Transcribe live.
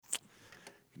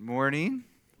Morning.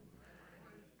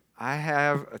 I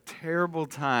have a terrible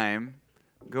time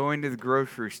going to the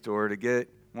grocery store to get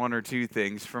one or two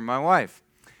things for my wife.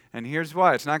 And here's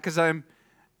why. It's not because I'm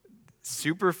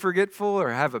super forgetful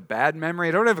or have a bad memory.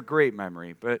 I don't have a great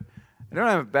memory, but I don't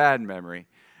have a bad memory.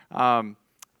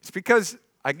 It's because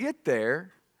I get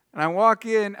there and I walk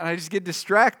in and I just get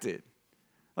distracted.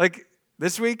 Like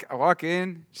this week, I walk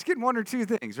in, just getting one or two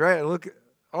things, right? I look,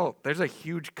 oh, there's a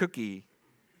huge cookie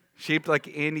shaped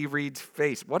like Andy Reid's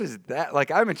face. What is that? Like,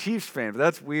 I'm a Chiefs fan, but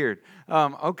that's weird.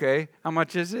 Okay, how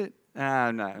much is it?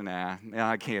 Nah,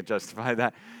 I can't justify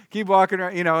that. Keep walking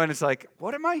around, and it's like,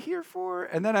 what am I here for?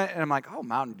 And then I'm like, oh,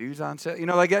 Mountain Dew's on sale.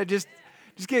 Like I just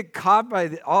get caught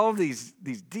by all of these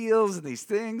deals and these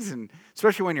things, and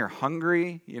especially when you're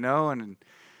hungry, and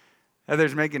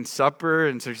Heather's making supper,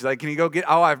 and so she's like, can you go get,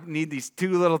 I need these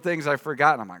two little things I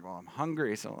forgot. And I'm like, well, I'm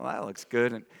hungry, so that looks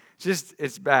good. And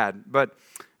it's bad. But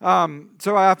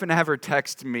so I often have her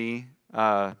text me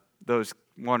those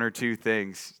one or two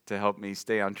things to help me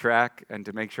stay on track and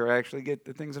to make sure I actually get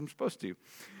the things I'm supposed to.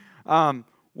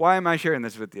 Why am I sharing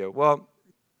this with you? Well,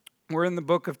 we're in the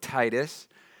book of Titus.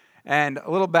 And a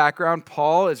little background,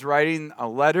 Paul is writing a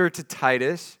letter to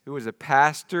Titus, who was a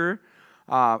pastor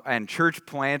and church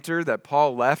planter that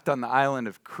Paul left on the island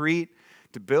of Crete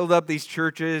to build up these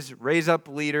churches, raise up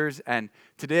leaders. And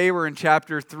today we're in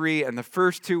chapter 3, and the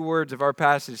first two words of our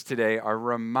passage today are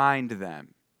remind them.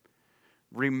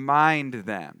 Remind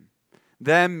them.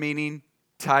 Them meaning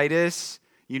Titus.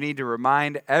 You need to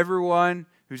remind everyone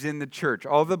who's in the church,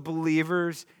 all the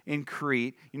believers in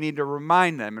Crete, you need to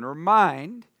remind them. And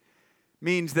remind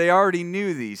means they already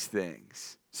knew these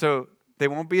things. So they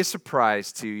won't be a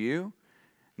surprise to you.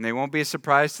 And they won't be a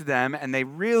surprise to them. And they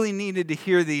really needed to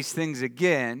hear these things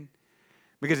again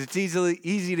because it's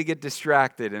easy to get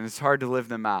distracted and it's hard to live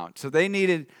them out. So they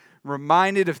needed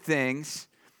reminded of things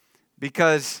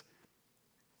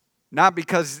not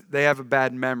because they have a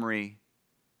bad memory,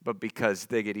 but because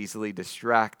they get easily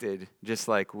distracted just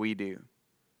like we do.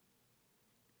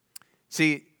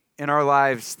 See, in our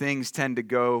lives, things tend to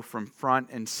go from front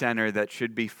and center that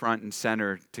should be front and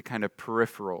center to kind of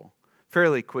peripheral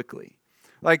fairly quickly.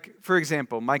 Like, for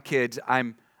example, my kids,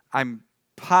 I'm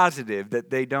positive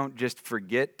that they don't just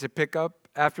forget to pick up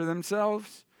after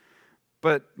themselves,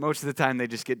 but most of the time they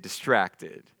just get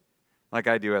distracted, like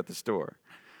I do at the store.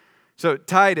 So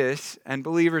Titus and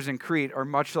believers in Crete are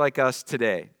much like us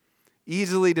today,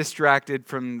 easily distracted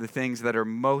from the things that are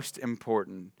most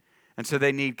important. And so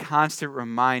they need constant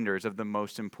reminders of the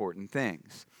most important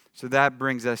things. So that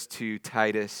brings us to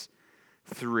Titus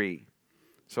 3.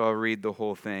 So I'll read the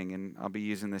whole thing, and I'll be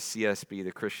using the CSB,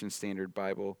 the Christian Standard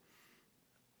Bible.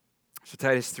 So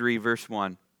Titus 3, verse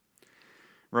 1.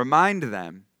 Remind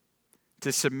them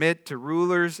to submit to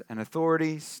rulers and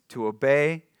authorities, to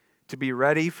obey, to be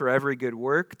ready for every good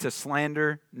work, to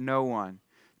slander no one,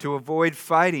 to avoid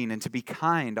fighting, and to be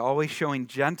kind, always showing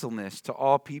gentleness to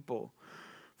all people.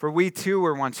 For we too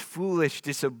were once foolish,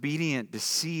 disobedient,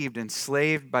 deceived,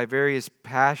 enslaved by various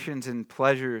passions and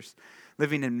pleasures,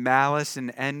 living in malice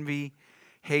and envy,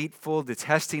 hateful,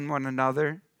 detesting one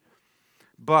another.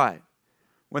 But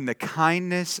when the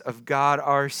kindness of God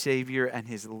our Savior and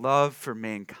His love for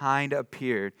mankind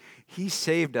appeared, He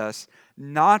saved us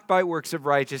not by works of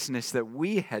righteousness that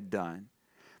we had done,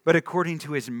 but according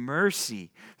to His mercy,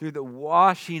 through the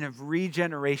washing of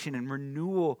regeneration and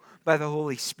renewal by the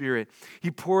Holy Spirit.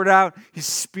 He poured out His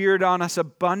Spirit on us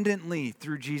abundantly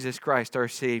through Jesus Christ our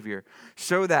Savior,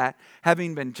 so that,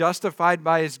 having been justified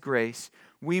by His grace,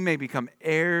 we may become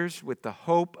heirs with the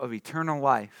hope of eternal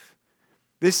life.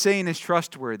 This saying is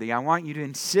trustworthy. I want you to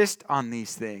insist on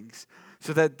these things,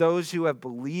 so that those who have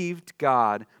believed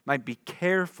God might be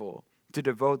careful to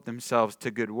devote themselves to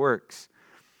good works.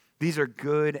 These are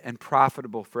good and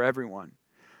profitable for everyone,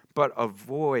 but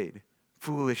avoid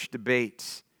foolish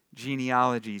debates,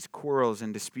 genealogies, quarrels,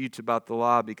 and disputes about the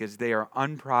law, because they are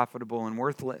unprofitable and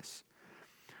worthless.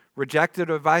 Reject a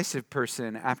divisive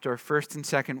person after a first and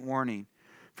second warning,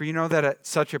 for you know that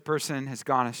such a person has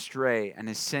gone astray and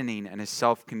is sinning and is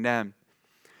self-condemned.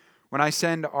 When I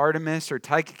send Artemis or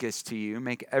Tychicus to you,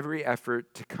 make every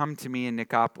effort to come to me in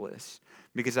Nicopolis,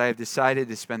 because I have decided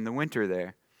to spend the winter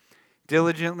there.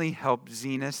 Diligently help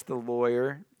Zenas the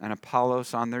lawyer and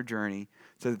Apollos on their journey,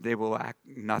 so that they will lack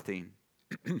nothing.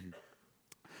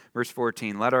 Verse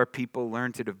 14, let our people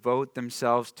learn to devote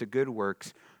themselves to good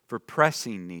works for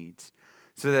pressing needs,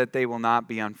 so that they will not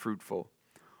be unfruitful.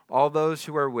 All those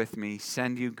who are with me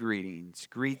send you greetings.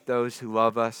 Greet those who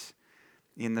love us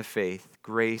in the faith.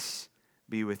 Grace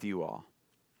be with you all.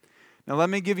 Now let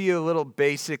me give you a little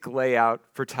basic layout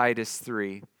for Titus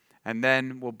 3. And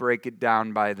then we'll break it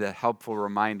down by the helpful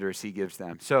reminders he gives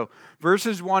them. So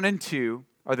verses 1 and 2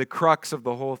 are the crux of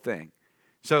the whole thing.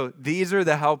 So these are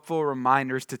the helpful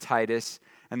reminders to Titus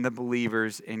and the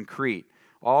believers in Crete,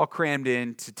 all crammed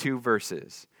into 2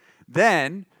 verses.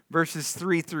 Then verses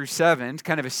 3 through 7, it's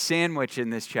kind of a sandwich in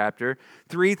this chapter.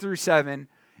 3 through 7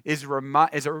 is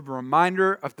a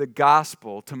reminder of the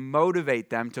gospel to motivate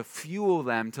them, to fuel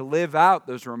them, to live out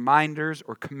those reminders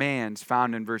or commands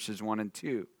found in verses 1 and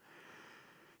 2.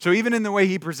 So even in the way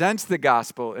he presents the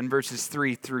gospel in verses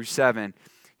 3 through 7,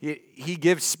 he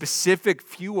gives specific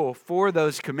fuel for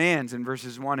those commands in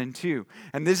verses 1 and 2.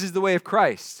 And this is the way of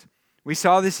Christ. We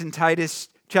saw this in Titus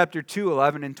chapter 2,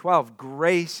 11 and 12.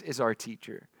 Grace is our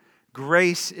teacher.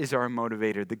 Grace is our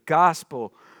motivator. The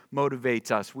gospel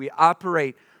motivates us. We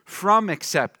operate from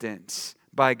acceptance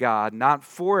by God, not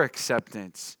for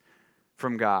acceptance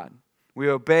from God. We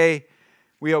obey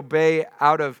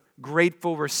out of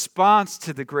grateful response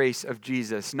to the grace of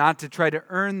Jesus, not to try to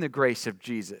earn the grace of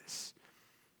Jesus.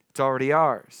 It's already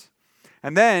ours.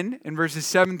 And then in verses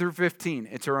 7 through 15,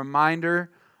 it's a reminder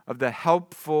of the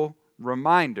helpful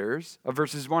reminders of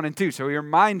verses 1 and 2. So he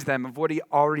reminds them of what he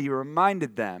already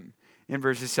reminded them in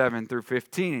verses 7 through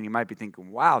 15. And you might be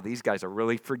thinking, wow, these guys are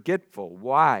really forgetful.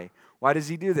 Why? Why does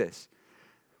he do this?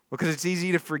 Well, because it's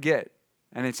easy to forget,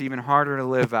 and it's even harder to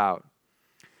live out.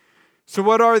 So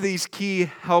what are these key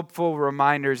helpful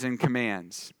reminders and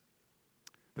commands?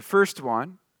 The first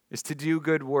one is to do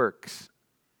good works.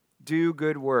 Do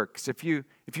good works. If you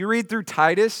read through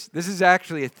Titus, this is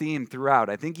actually a theme throughout.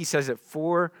 I think he says it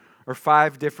 4 or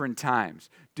 5 different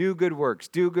times. Do good works,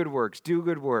 do good works, do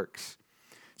good works.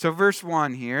 So verse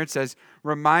 1 here, it says,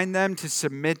 remind them to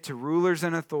submit to rulers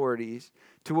and authorities,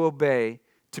 to obey,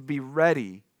 to be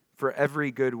ready for every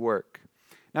good work.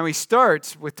 Now he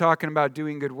starts with talking about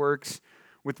doing good works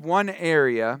with one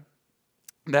area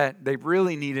that they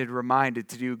really needed reminded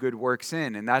to do good works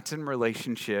in, and that's in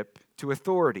relationship to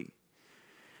authority.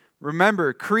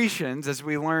 Remember, Cretans, as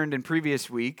we learned in previous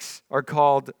weeks, are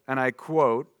called, and I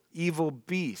quote, evil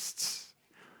beasts,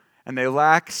 and they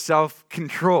lack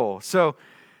self-control. So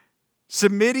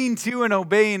submitting to and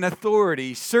obeying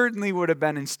authority certainly would have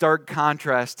been in stark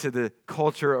contrast to the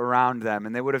culture around them,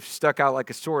 and they would have stuck out like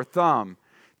a sore thumb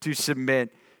to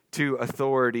submit to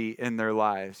authority in their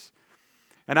lives.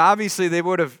 And obviously they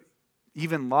would have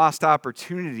even lost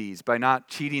opportunities by not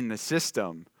cheating the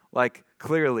system, like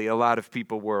clearly a lot of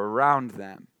people were around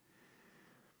them.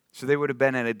 So they would have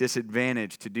been at a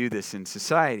disadvantage to do this in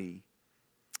society.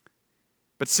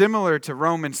 But similar to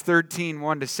Romans 13,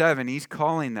 1-7, he's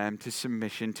calling them to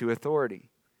submission to authority.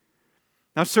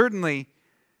 Now certainly,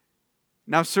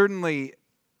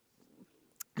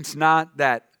 it's not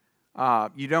that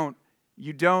you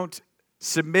don't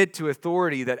submit to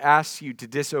authority that asks you to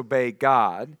disobey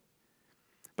God,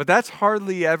 but that's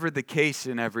hardly ever the case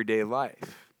in everyday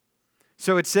life.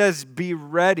 So it says, be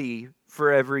ready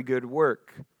for every good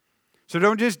work. So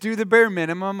don't just do the bare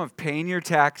minimum of paying your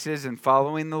taxes and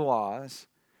following the laws.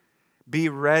 Be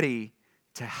ready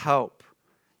to help,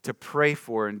 to pray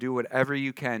for, and do whatever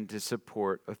you can to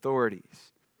support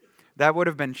authorities. That would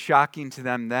have been shocking to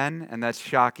them then, and that's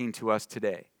shocking to us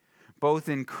today. Both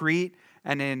in Crete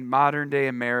and in modern-day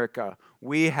America,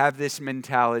 we have this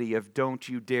mentality of don't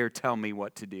you dare tell me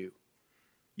what to do.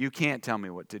 You can't tell me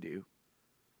what to do.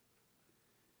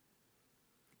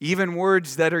 Even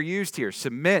words that are used here,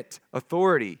 submit,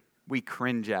 authority, we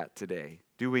cringe at today,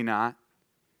 do we not?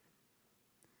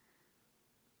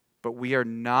 But we are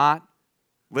not,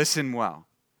 listen well,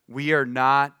 we are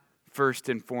not first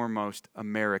and foremost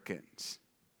Americans.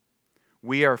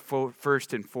 We are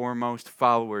first and foremost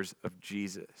followers of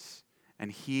Jesus.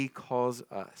 And he calls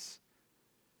us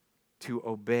to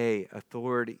obey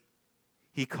authority.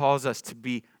 He calls us to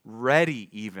be ready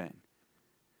even,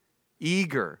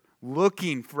 eager,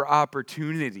 looking for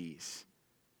opportunities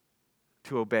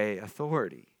to obey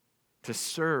authority, to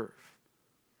serve.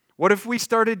 What if we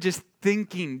started just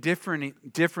thinking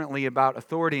differently about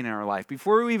authority in our life?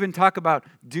 Before we even talk about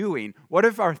doing, what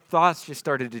if our thoughts just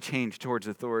started to change towards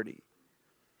authority?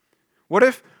 What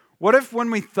if when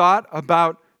we thought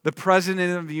about the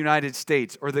President of the United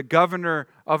States or the governor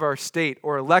of our state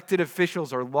or elected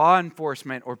officials or law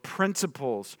enforcement or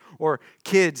principals or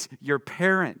kids, your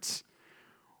parents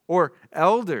or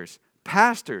elders,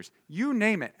 pastors, you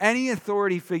name it, any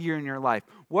authority figure in your life,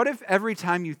 what if every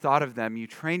time you thought of them, you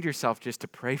trained yourself just to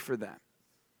pray for them?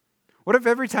 What if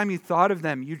every time you thought of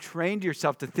them, you trained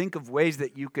yourself to think of ways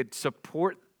that you could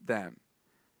support them?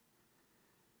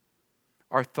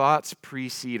 Our thoughts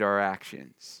precede our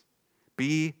actions.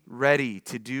 Be ready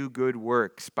to do good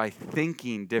works by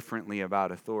thinking differently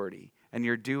about authority and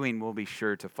your doing will be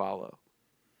sure to follow.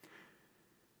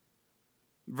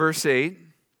 Verse 8,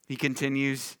 he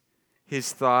continues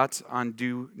his thoughts on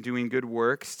doing good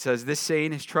works. It says, this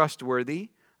saying is trustworthy.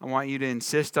 I want you to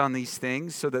insist on these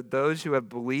things so that those who have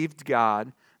believed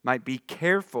God might be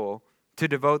careful to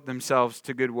devote themselves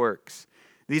to good works.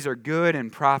 These are good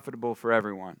and profitable for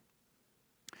everyone.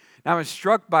 Now I was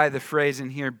struck by the phrase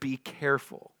in here, be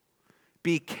careful.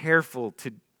 Be careful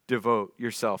to devote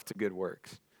yourself to good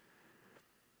works.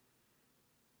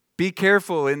 Be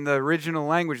careful in the original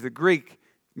language, the Greek,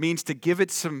 means to give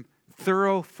it some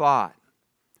thorough thought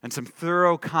and some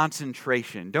thorough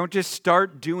concentration. Don't just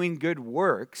start doing good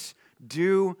works,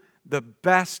 do the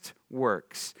best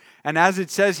works. And as it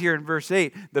says here in verse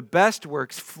 8, the best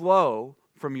works flow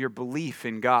from your belief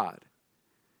in God.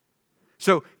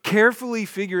 So carefully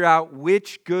figure out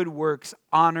which good works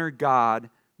honor God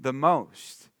the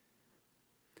most.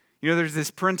 You know, there's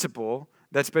this principle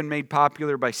that's been made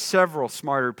popular by several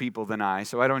smarter people than I,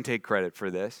 so I don't take credit for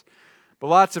this. But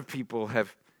lots of people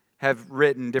have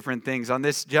written different things on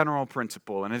this general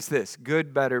principle, and it's this: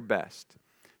 good, better, best.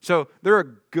 So there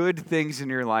are good things in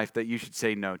your life that you should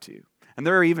say no to. And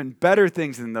there are even better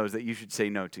things than those that you should say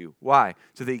no to. Why?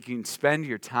 So that you can spend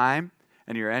your time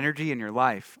and your energy and your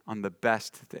life on the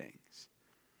best things.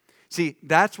 See,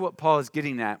 that's what Paul is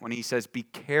getting at when he says, be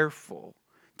careful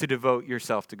to devote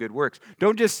yourself to good works.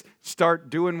 Don't just start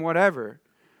doing whatever.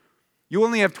 You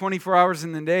only have 24 hours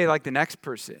in the day like the next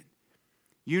person.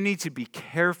 You need to be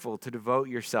careful to devote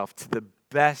yourself to the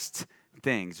best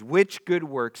things. Which good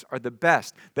works are the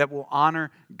best that will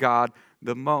honor God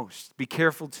the most? Be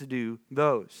careful to do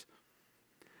those.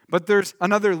 But there's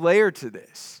another layer to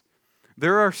this.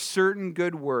 There are certain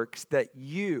good works that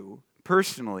you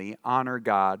personally honor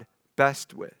God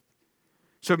best with.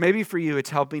 So maybe for you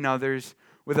it's helping others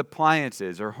with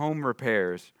appliances or home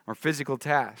repairs or physical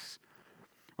tasks.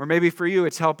 Or maybe for you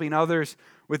it's helping others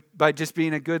by just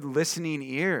being a good listening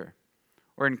ear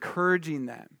or encouraging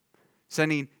them,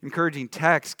 sending encouraging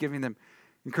texts, giving them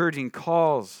encouraging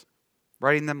calls,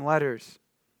 writing them letters.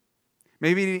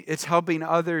 Maybe it's helping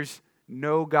others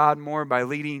know God more by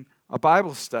leading a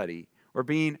Bible study or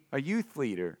being a youth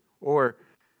leader or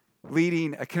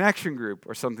leading a connection group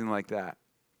or something like that.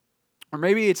 Or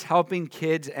maybe it's helping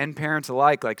kids and parents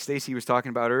alike, like Stacy was talking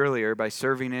about earlier, by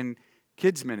serving in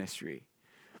kids ministry.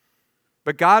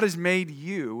 But God has made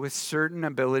you with certain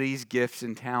abilities, gifts,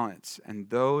 and talents, and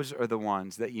those are the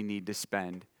ones that you need to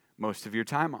spend most of your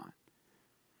time on.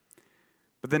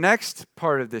 But the next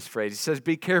part of this phrase, it says,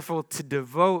 be careful to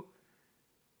devote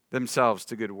themselves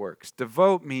to good works.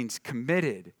 Devote means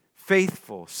committed,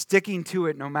 faithful, sticking to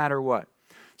it no matter what.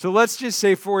 So let's just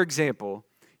say, for example,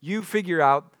 you figure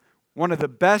out one of the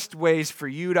best ways for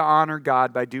you to honor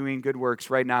God by doing good works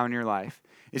right now in your life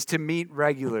is to meet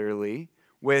regularly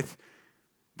with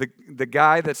the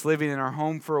guy that's living in our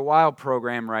Home for a While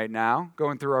program right now,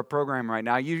 going through our program right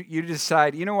now. You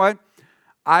decide, you know what?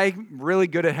 I'm really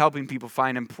good at helping people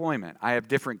find employment. I have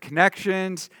different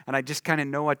connections, and I just kind of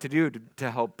know what to do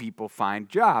to help people find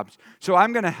jobs. So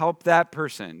I'm going to help that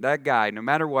person, that guy, no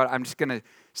matter what. I'm just going to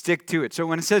stick to it. So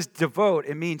when it says devote,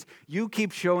 it means you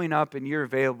keep showing up and you're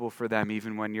available for them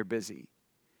even when you're busy,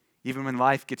 even when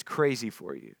life gets crazy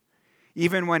for you,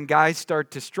 even when guys start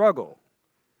to struggle,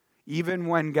 even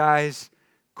when guys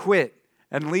quit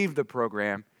and leave the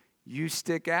program, you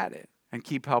stick at it and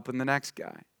keep helping the next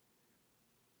guy.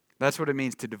 That's what it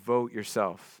means to devote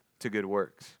yourself to good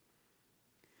works.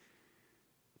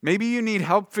 Maybe you need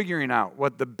help figuring out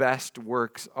what the best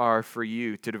works are for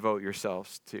you to devote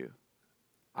yourselves to.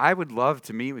 I would love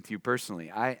to meet with you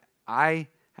personally.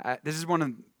 This is one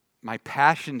of my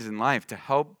passions in life, to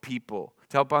help people,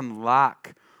 to help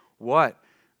unlock what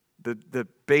the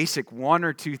basic one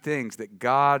or two things that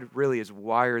God really has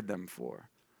wired them for.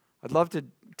 I'd love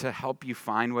to help you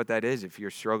find what that is if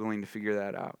you're struggling to figure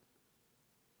that out.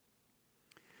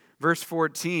 Verse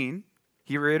 14,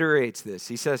 he reiterates this.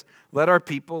 He says, let our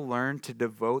people learn to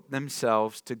devote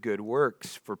themselves to good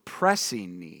works for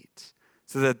pressing needs,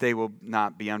 so that they will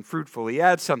not be unfruitful. He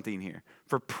adds something here,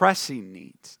 for pressing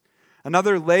needs.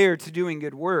 Another layer to doing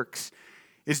good works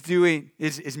is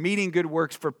meeting good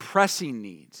works for pressing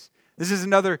needs. This is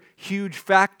another huge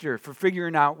factor for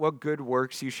figuring out what good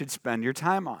works you should spend your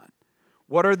time on.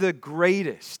 What are the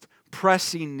greatest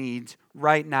pressing needs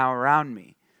right now around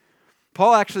me?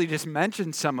 Paul actually just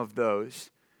mentioned some of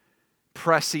those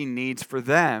pressing needs for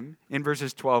them in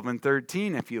verses 12 and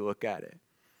 13, if you look at it.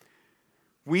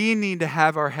 We need to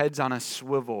have our heads on a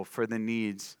swivel for the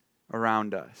needs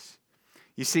around us.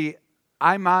 You see,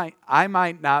 I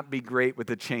might not be great with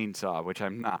a chainsaw, which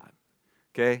I'm not,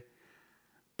 okay?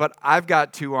 but I've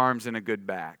got 2 arms and a good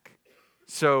back.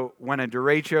 So when a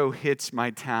derecho hits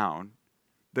my town,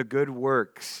 the good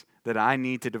works that I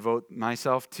need to devote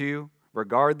myself to,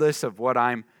 regardless of what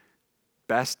I'm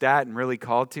best at and really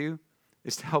called to,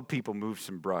 is to help people move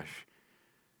some brush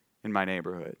in my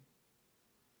neighborhood.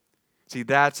 See,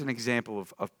 that's an example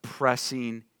of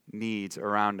pressing needs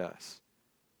around us.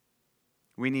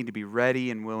 We need to be ready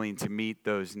and willing to meet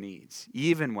those needs,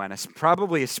 even when,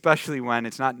 probably especially when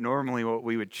it's not normally what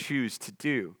we would choose to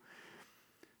do.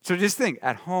 So just think,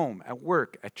 at home, at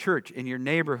work, at church, in your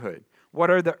neighborhood,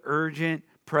 what are the urgent,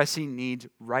 pressing needs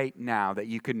right now that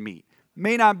you can meet?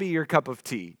 May not be your cup of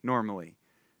tea normally,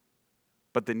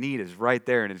 but the need is right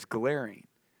there and it's glaring.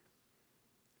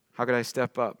 How could I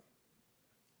step up?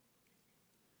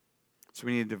 So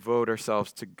we need to devote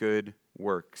ourselves to good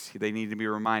works. They need to be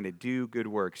reminded, do good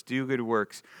works, do good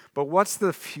works. But what's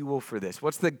the fuel for this?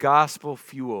 What's the gospel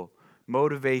fuel,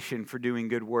 motivation for doing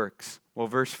good works? Well,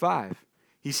 verse 5,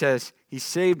 he says, he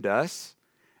saved us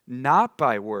not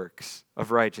by works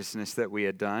of righteousness that we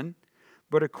had done,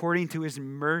 but according to his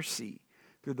mercy,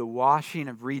 through the washing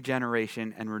of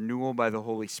regeneration and renewal by the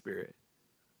Holy Spirit.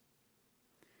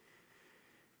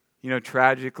 You know,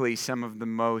 tragically, some of the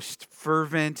most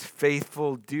fervent,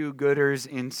 faithful do-gooders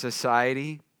in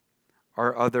society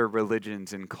are other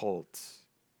religions and cults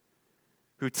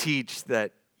who teach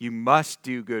that you must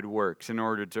do good works in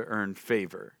order to earn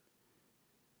favor.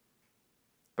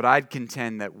 But I'd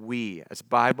contend that we, as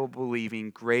Bible-believing,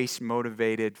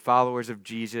 grace-motivated followers of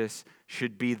Jesus,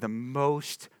 should be the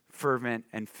most fervent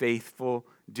and faithful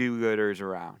do-gooders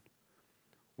around.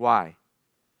 Why?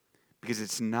 Because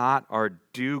it's not our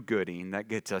do-gooding that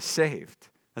gets us saved.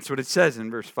 That's what it says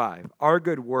in verse 5. Our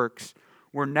good works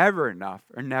were never enough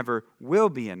or never will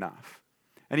be enough.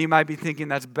 And you might be thinking,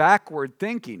 that's backward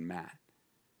thinking, Matt.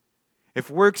 If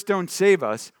works don't save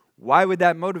us, why would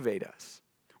that motivate us?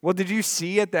 Well, did you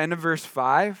see at the end of verse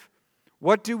 5?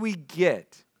 What do we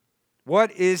get?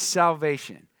 What is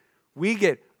salvation? We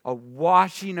get a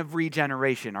washing of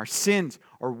regeneration. Our sins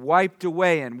are wiped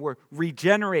away and we're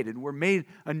regenerated. We're made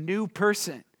a new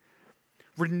person.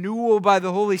 Renewal by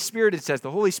the Holy Spirit, it says. The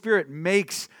Holy Spirit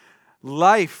makes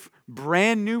life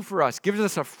brand new for us, gives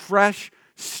us a fresh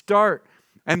start.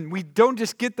 And we don't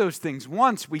just get those things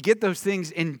once, we get those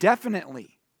things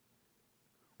indefinitely.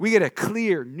 We get a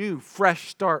clear, new, fresh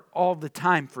start all the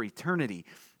time for eternity.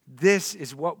 This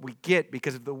is what we get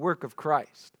because of the work of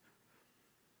Christ.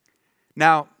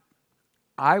 Now,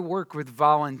 I work with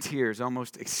volunteers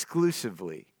almost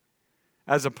exclusively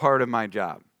as a part of my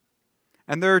job.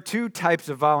 And there are 2 types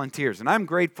of volunteers, and I'm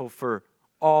grateful for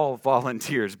all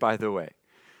volunteers, by the way.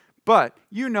 But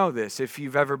you know this if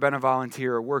you've ever been a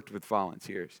volunteer or worked with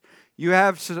volunteers. You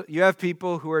have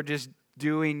people who are just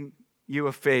doing you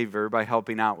a favor by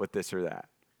helping out with this or that,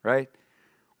 right?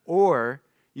 Or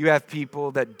you have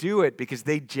people that do it because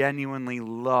they genuinely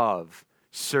love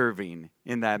serving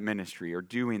in that ministry or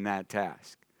doing that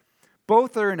task.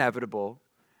 Both are inevitable,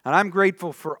 and I'm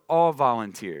grateful for all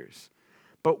volunteers.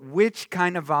 But which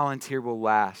kind of volunteer will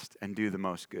last and do the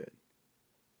most good?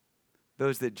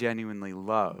 Those that genuinely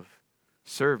love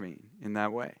serving in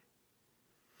that way.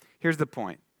 Here's the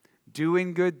point.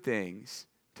 Doing good things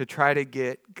to try to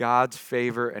get God's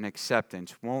favor and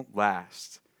acceptance won't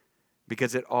last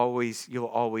because you'll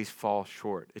always fall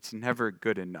short. It's never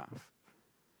good enough.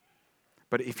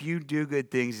 But if you do good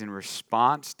things in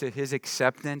response to his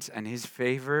acceptance and his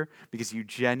favor, because you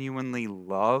genuinely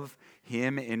love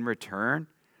him in return,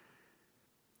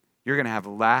 you're going to have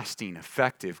lasting,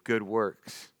 effective good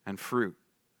works and fruit.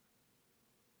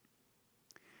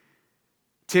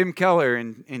 Tim Keller,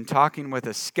 in talking with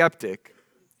a skeptic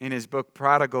in his book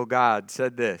Prodigal God,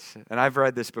 said this, and I've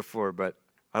read this before, but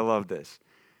I love this.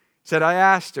 He said, I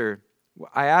asked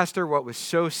her what was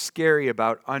so scary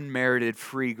about unmerited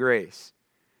free grace.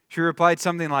 She replied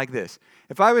something like this: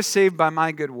 if I was saved by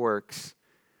my good works,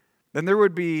 then there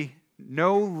would be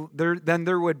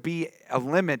a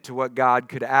limit to what God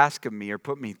could ask of me or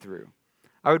put me through.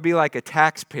 I would be like a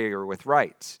taxpayer with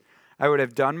rights. I would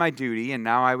have done my duty, and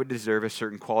now I would deserve a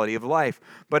certain quality of life.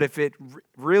 But if it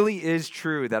really is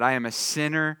true that I am a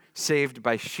sinner saved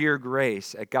by sheer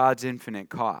grace at God's infinite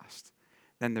cost,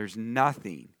 then there's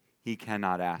nothing he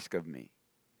cannot ask of me.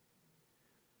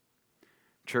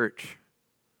 Church,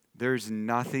 there's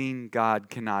nothing God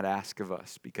cannot ask of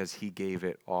us because he gave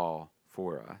it all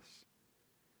for us.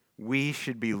 We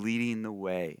should be leading the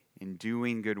way in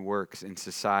doing good works in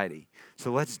society.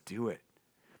 So let's do it.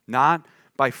 Not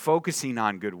by focusing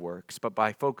on good works, but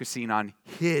by focusing on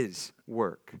his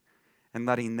work and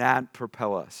letting that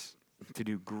propel us to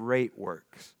do great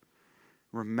works.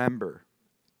 Remember,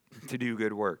 to do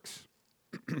good works.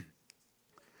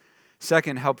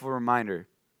 Second helpful reminder,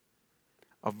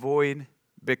 avoid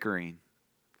bickering.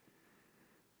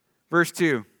 Verse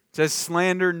 2 says,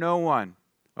 slander no one.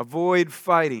 Avoid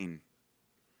fighting.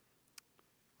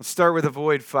 Let's start with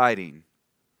avoid fighting.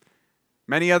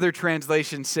 Many other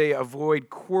translations say avoid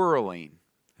quarreling.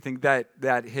 I think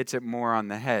that hits it more on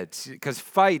the head. Because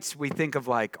fights, we think of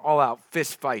like all-out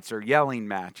fist fights or yelling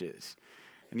matches.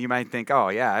 And you might think, oh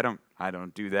yeah, I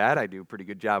don't do that. I do a pretty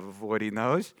good job of avoiding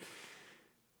those.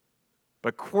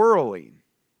 But quarreling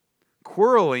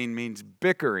means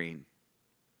bickering.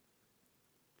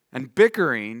 And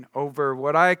bickering over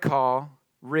what I call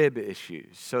rib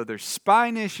issues. So there's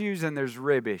spine issues and there's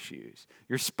rib issues.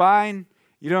 Your spine,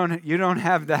 you don't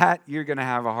have that. You're going to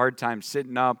have a hard time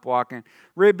sitting up, walking.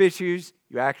 Rib issues,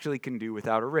 you actually can do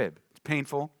without a rib. It's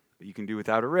painful, but you can do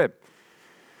without a rib.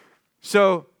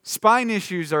 So spine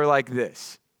issues are like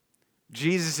this.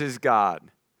 Jesus is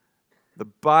God. The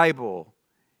Bible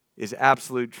is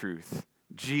absolute truth.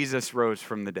 Jesus rose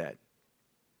from the dead.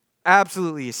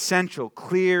 Absolutely essential,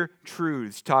 clear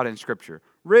truths taught in Scripture.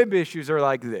 Rib issues are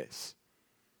like this.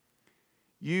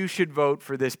 You should vote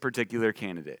for this particular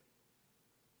candidate.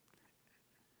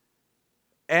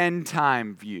 End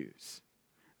time views.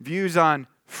 Views on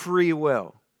free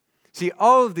will. See,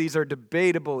 all of these are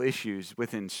debatable issues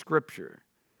within Scripture.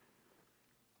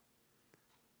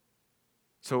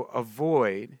 So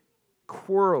avoid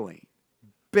quarreling,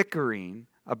 bickering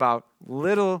about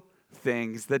little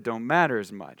things that don't matter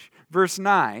as much. Verse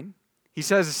 9, he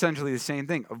says essentially the same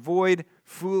thing. Avoid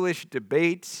foolish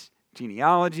debates,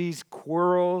 genealogies,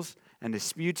 quarrels, and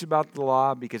disputes about the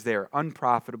law because they are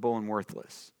unprofitable and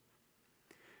worthless.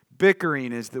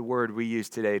 Bickering is the word we use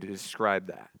today to describe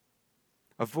that.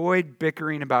 Avoid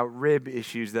bickering about rib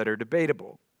issues that are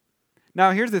debatable.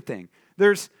 Now, here's the thing.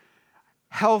 There's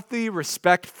healthy,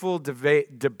 respectful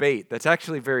debate that's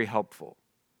actually very helpful.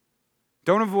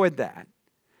 Don't avoid that.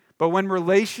 But when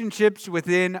relationships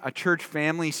within a church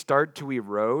family start to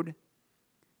erode,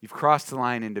 you've crossed the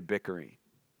line into bickering.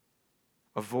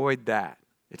 Avoid that.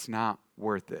 It's not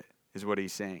worth it, is what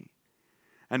he's saying.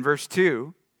 And verse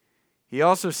 2, he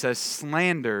also says,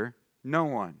 slander no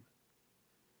one.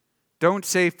 Don't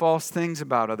say false things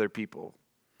about other people.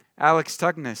 Alex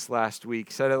Tugnes last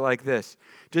week said it like this.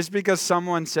 Just because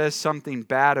someone says something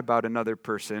bad about another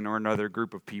person or another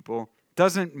group of people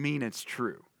doesn't mean it's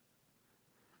true.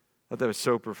 I thought that was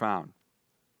so profound.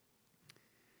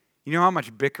 You know how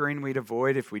much bickering we'd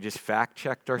avoid if we just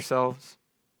fact-checked ourselves?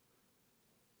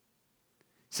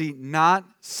 See, not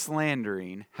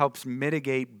slandering helps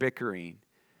mitigate bickering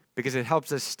because it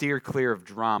helps us steer clear of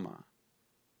drama.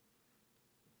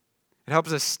 It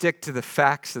helps us stick to the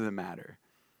facts of the matter.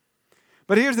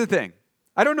 But here's the thing.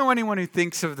 I don't know anyone who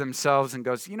thinks of themselves and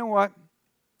goes, you know what?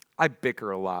 I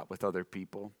bicker a lot with other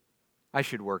people. I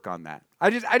should work on that. I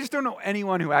just don't know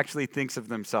anyone who actually thinks of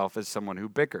themselves as someone who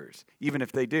bickers, even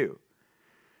if they do.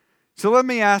 So let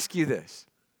me ask you this.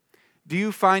 Do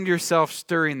you find yourself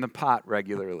stirring the pot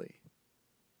regularly?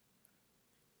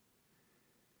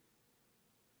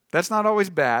 That's not always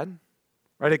bad,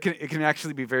 right? It can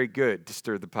actually be very good to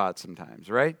stir the pot sometimes,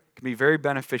 right? It can be very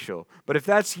beneficial. But if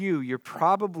that's you, you're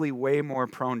probably way more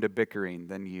prone to bickering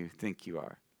than you think you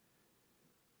are.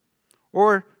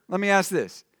 Or let me ask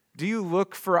this. Do you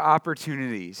look for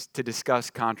opportunities to discuss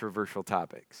controversial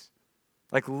topics?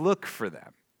 Like, look for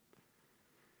them.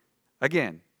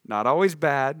 Again, not always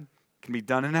bad, can be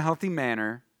done in a healthy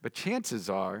manner, but chances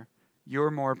are you're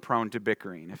more prone to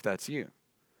bickering if that's you.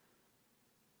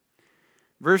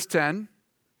 Verse 10,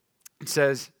 it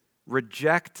says,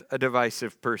 reject a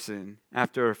divisive person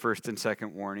after a first and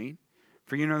second warning,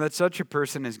 for you know that such a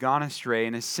person has gone astray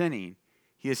and is sinning.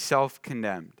 He is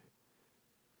self-condemned.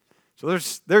 So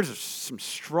there's some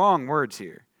strong words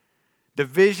here.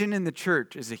 Division in the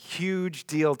church is a huge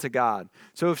deal to God.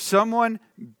 So if someone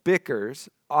bickers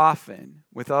often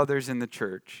with others in the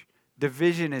church,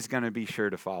 division is going to be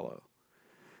sure to follow.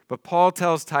 But Paul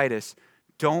tells Titus,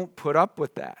 don't put up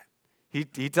with that.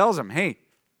 He tells him, hey,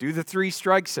 do the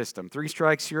 3-strike system. 3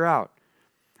 strikes, you're out.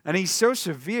 And he's so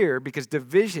severe because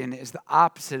division is the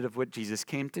opposite of what Jesus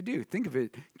came to do. Think of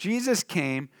it. Jesus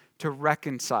came to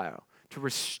reconcile, to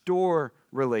restore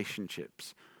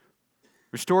relationships.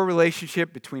 Restore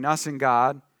relationship between us and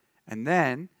God, and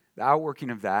then the outworking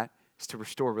of that is to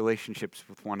restore relationships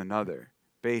with one another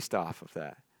based off of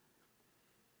that.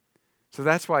 So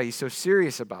that's why he's so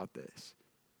serious about this.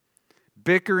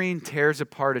 Bickering tears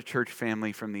apart a church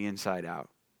family from the inside out.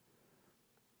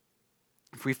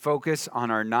 If we focus on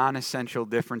our non-essential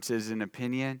differences in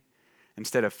opinion,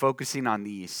 instead of focusing on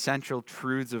the essential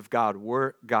truths of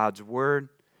God's word,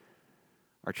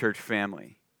 our church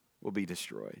family will be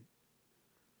destroyed.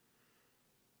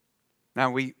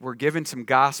 Now, we're given some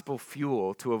gospel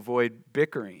fuel to avoid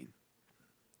bickering.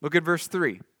 Look at verse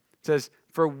 3. It says,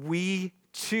 "For we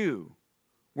too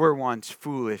were once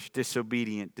foolish,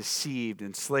 disobedient, deceived,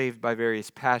 enslaved by various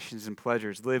passions and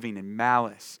pleasures, living in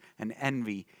malice and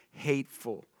envy,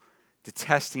 hateful,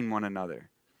 detesting one another."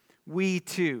 We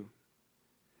too.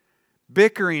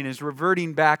 Bickering is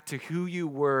reverting back to who you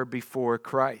were before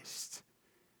Christ.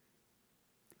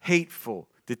 Hateful,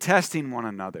 detesting one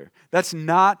another. That's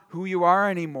not who you are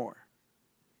anymore.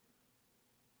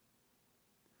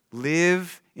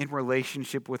 Live in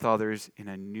relationship with others in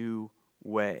a new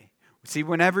way. See,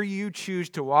 whenever you choose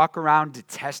to walk around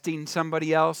detesting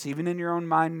somebody else, even in your own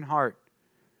mind and heart,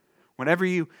 whenever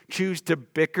you choose to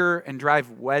bicker and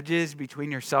drive wedges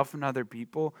between yourself and other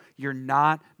people, you're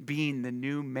not being the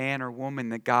new man or woman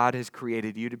that God has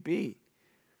created you to be.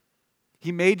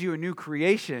 He made you a new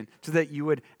creation so that you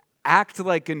would act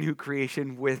like a new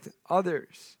creation with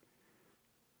others.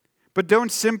 But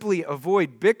don't simply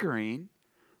avoid bickering,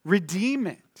 redeem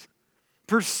it.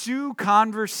 Pursue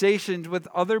conversations with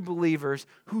other believers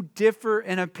who differ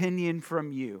in opinion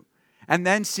from you, and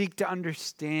then seek to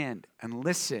understand and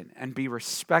listen and be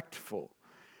respectful.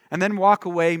 And then walk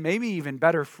away, maybe even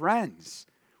better friends,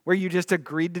 where you just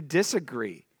agreed to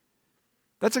disagree.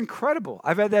 That's incredible.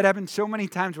 I've had that happen so many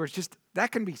times where it's just,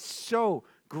 that can be so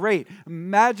great.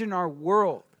 Imagine our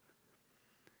world.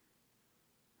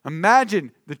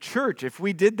 Imagine the church if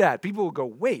we did that. People would go,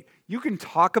 wait, you can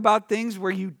talk about things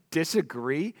where you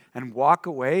disagree and walk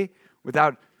away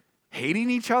without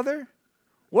hating each other?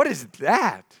 What is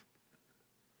that?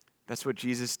 That's what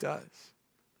Jesus does.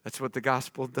 That's what the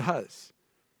gospel does.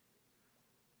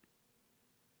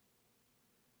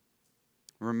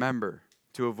 Remember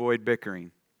to avoid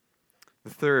bickering.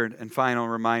 The third and final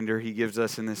reminder he gives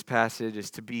us in this passage is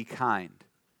to be kind.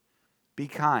 Be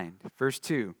kind. Verse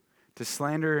 2. To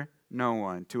slander no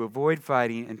one, to avoid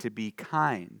fighting, and to be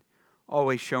kind,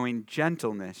 always showing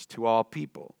gentleness to all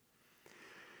people.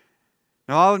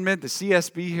 Now, I'll admit the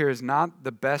CSB here is not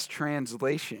the best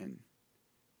translation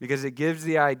because it gives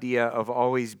the idea of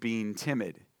always being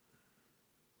timid.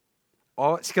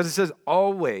 Because it says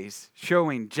always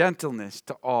showing gentleness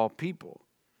to all people.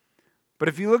 But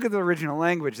if you look at the original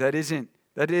language, that isn't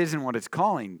what it's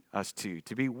calling us to.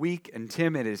 To be weak and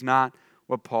timid is not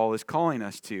what Paul is calling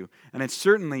us to. And it's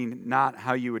certainly not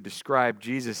how you would describe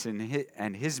Jesus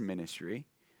and his ministry.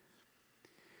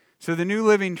 So the New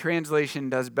Living Translation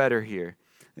does better here.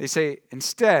 They say,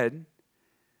 instead,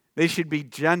 they should be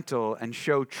gentle and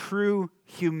show true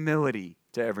humility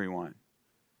to everyone.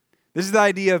 This is the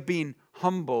idea of being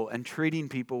humble and treating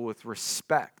people with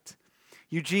respect.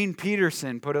 Eugene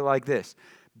Peterson put it like this: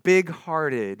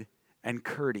 big-hearted and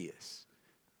courteous.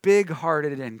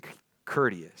 Big-hearted and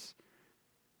courteous.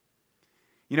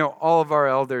 You know, all of our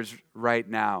elders right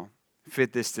now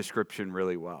fit this description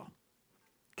really well.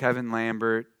 Kevin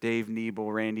Lambert, Dave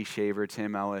Niebel, Randy Shaver,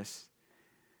 Tim Ellis.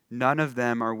 None of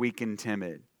them are weak and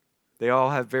timid. They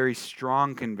all have very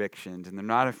strong convictions, and they're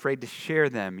not afraid to share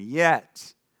them,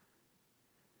 yet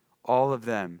all of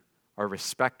them are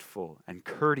respectful and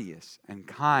courteous and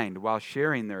kind while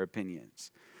sharing their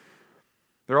opinions.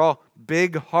 They're all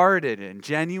big-hearted and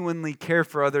genuinely care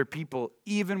for other people,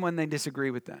 even when they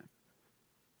disagree with them.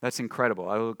 That's incredible.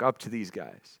 I look up to these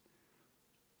guys.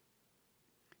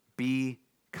 Be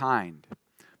kind.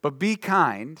 But be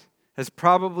kind has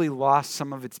probably lost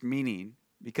some of its meaning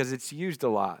because it's used a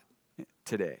lot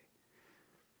today.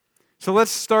 So let's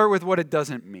start with what it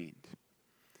doesn't mean.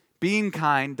 Being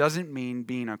kind doesn't mean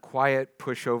being a quiet,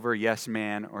 pushover yes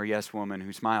man or yes woman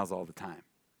who smiles all the time.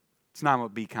 It's not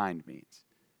what be kind means.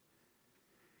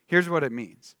 Here's what it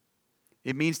means.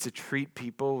 It means to treat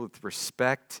people with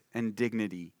respect and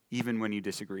dignity, even when you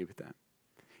disagree with them.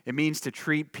 It means to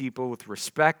treat people with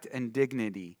respect and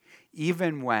dignity,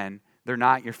 even when they're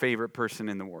not your favorite person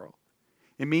in the world.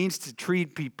 It means to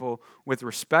treat people with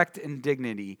respect and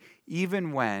dignity,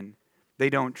 even when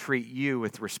they don't treat you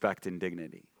with respect and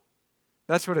dignity.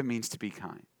 That's what it means to be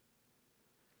kind.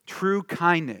 True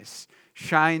kindness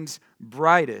shines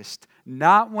brightest,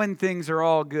 not when things are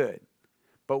all good,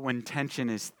 but when tension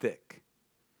is thick.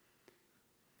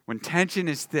 When tension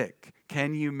is thick,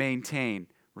 can you maintain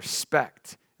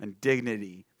respect and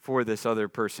dignity for this other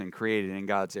person created in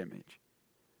God's image?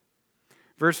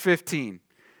 Verse 15,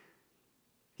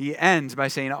 he ends by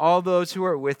saying, all those who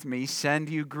are with me send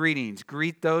you greetings.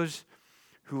 Greet those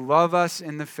who love us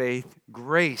in the faith.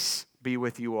 Grace be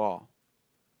with you all.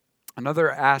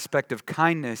 Another aspect of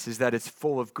kindness is that it's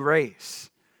full of grace.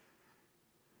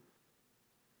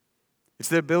 It's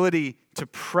the ability to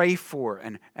pray for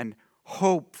and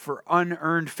hope for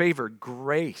unearned favor,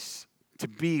 grace to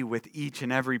be with each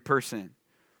and every person.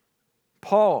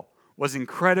 Paul was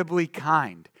incredibly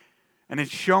kind, and it's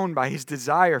shown by his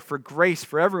desire for grace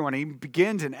for everyone. He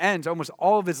begins and ends almost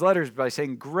all of his letters by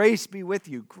saying, grace be with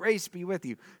you, grace be with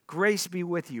you, grace be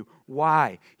with you.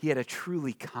 Why? He had a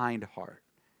truly kind heart.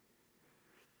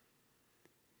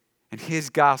 And his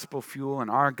gospel fuel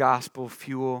and our gospel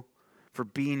fuel for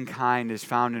being kind is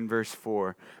found in verse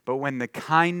 4. But when the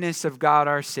kindness of God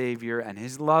our Savior and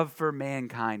his love for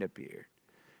mankind appeared,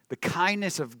 the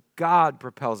kindness of God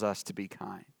propels us to be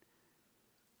kind.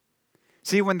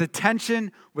 See, when the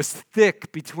tension was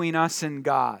thick between us and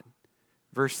God,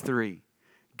 verse 3,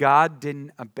 God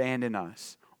didn't abandon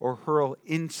us or hurl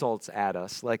insults at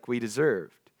us like we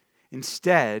deserved.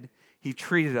 Instead, he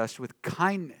treated us with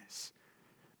kindness.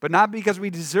 But not because we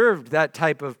deserved that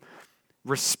type of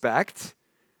respect,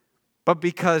 but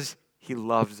because he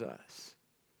loves us.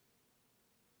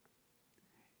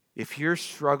 If you're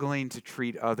struggling to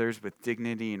treat others with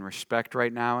dignity and respect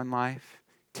right now in life,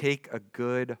 take a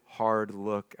good, hard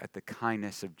look at the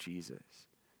kindness of Jesus.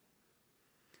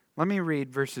 Let me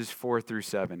read verses 4 through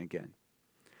 7 again.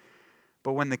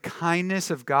 But when the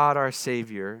kindness of God our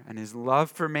Savior and his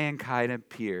love for mankind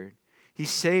appeared, he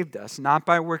saved us, not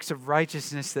by works of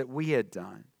righteousness that we had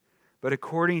done, but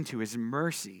according to his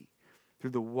mercy,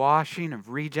 through the washing of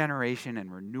regeneration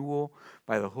and renewal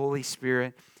by the Holy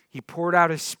Spirit. He poured out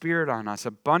his Spirit on us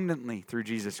abundantly through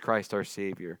Jesus Christ our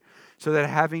Savior, so that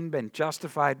having been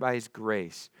justified by his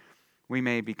grace, we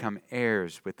may become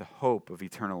heirs with the hope of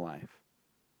eternal life.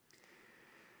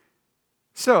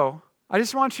 So, I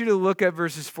just want you to look at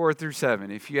verses 4 through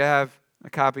 7. If you have a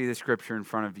copy of the scripture in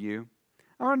front of you,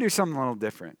 I want to do something a little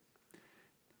different.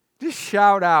 Just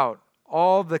shout out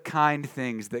all the kind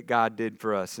things that God did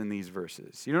for us in these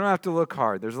verses. You don't have to look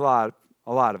hard. There's a lot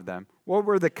of them. What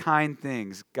were the kind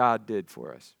things God did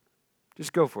for us?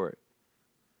 Just go for it.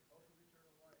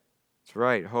 That's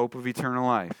right. Hope of eternal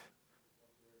life.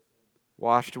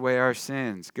 Washed away our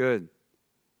sins. Good.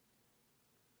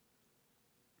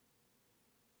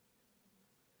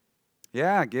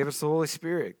 Yeah, gave us the Holy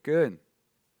Spirit. Good.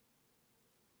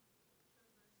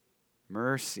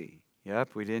 Mercy.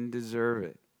 Yep, we didn't deserve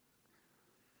it.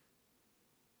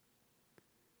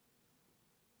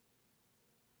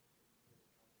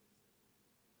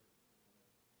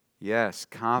 Yes,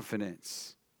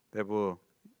 confidence that we'll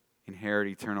inherit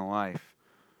eternal life.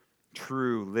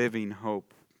 True living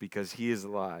hope because he is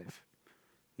alive.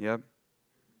 Yep.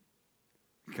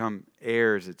 Become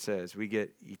heirs, it says. We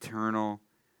get an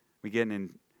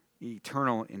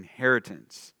eternal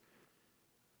inheritance.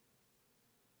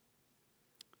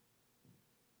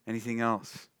 Anything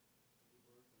else?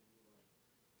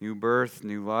 New birth,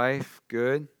 new life.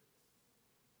 Good.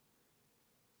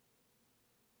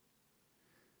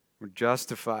 We're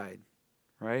justified,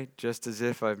 right? Just as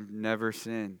if I've never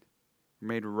sinned. We're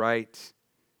made right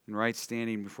in right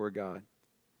standing before God.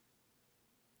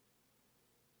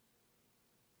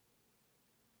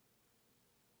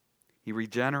 He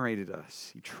regenerated us.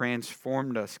 He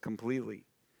transformed us completely.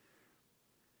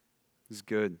 It's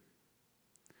good.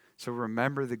 So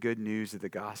remember the good news of the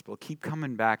gospel. Keep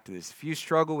coming back to this. If you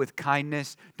struggle with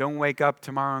kindness, don't wake up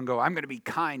tomorrow and go, I'm going to be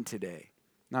kind today.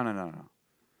 No.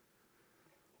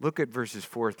 Look at verses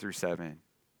 4 through 7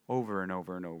 over and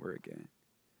over and over again.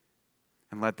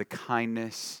 And let the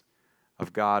kindness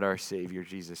of God our Savior,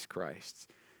 Jesus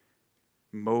Christ,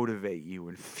 motivate you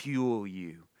and fuel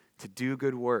you to do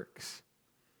good works,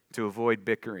 to avoid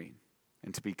bickering,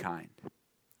 and to be kind.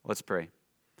 Let's pray.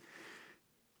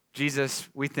 Jesus,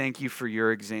 we thank you for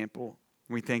your example.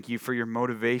 We thank you for your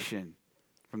motivation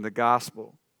from the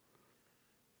gospel.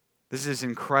 This is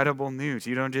incredible news.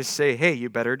 You don't just say, hey, you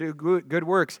better do good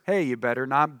works. Hey, you better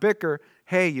not bicker.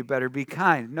 Hey, you better be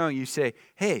kind. No, you say,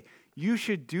 hey, you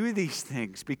should do these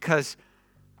things because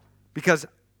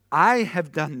I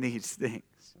have done these things.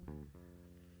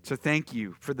 So thank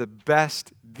you for the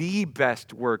best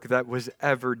work that was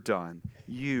ever done.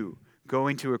 You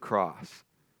going to a cross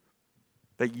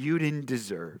that you didn't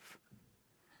deserve.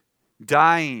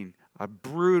 Dying a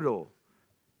brutal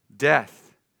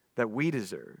death that we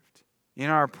deserved in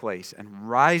our place and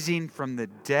rising from the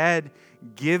dead,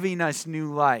 giving us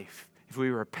new life if we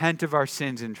repent of our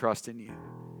sins and trust in you.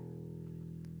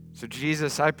 So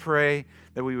Jesus, I pray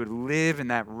that we would live in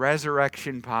that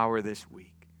resurrection power this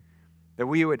week. That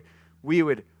we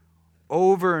would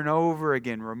over and over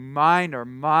again remind our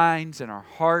minds and our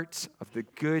hearts of the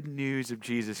good news of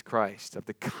Jesus Christ, of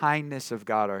the kindness of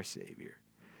God our Savior.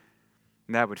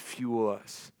 And that would fuel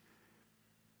us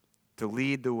to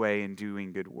lead the way in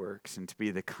doing good works and to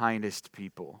be the kindest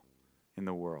people in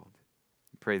the world.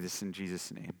 I pray this in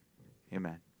Jesus' name.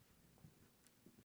 Amen.